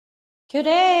Good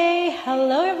day!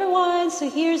 Hello everyone! So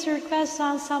here's a request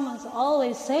song Someone's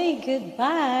Always Say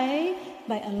Goodbye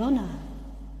by Alona.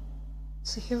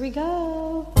 So here we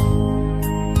go.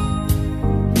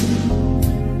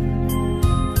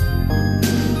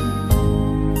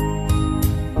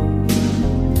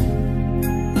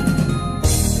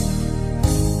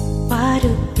 Why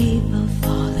do people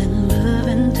fall in love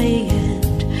and they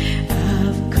end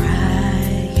up crying?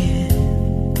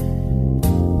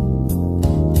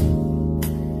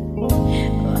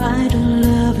 Why do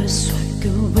lovers walk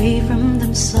away from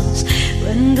themselves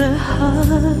when their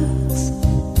hearts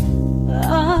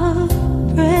are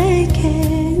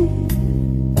breaking?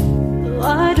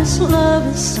 Why does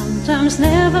lovers sometimes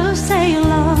never say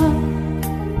love?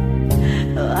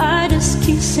 Why does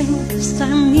kissing this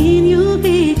time mean you'll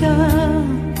be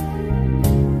gone?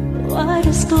 Why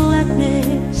does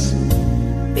gladness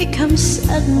become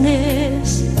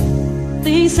sadness?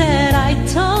 Things that I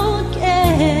don't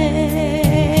get.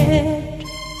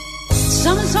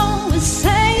 Someone's always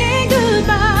saying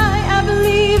goodbye. I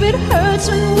believe it hurts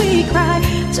when we cry.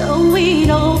 Don't we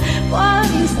know what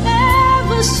is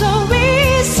ever so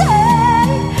easy?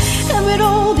 And with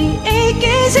all the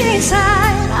aches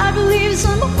inside, I believe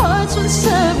some hearts will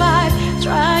survive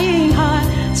trying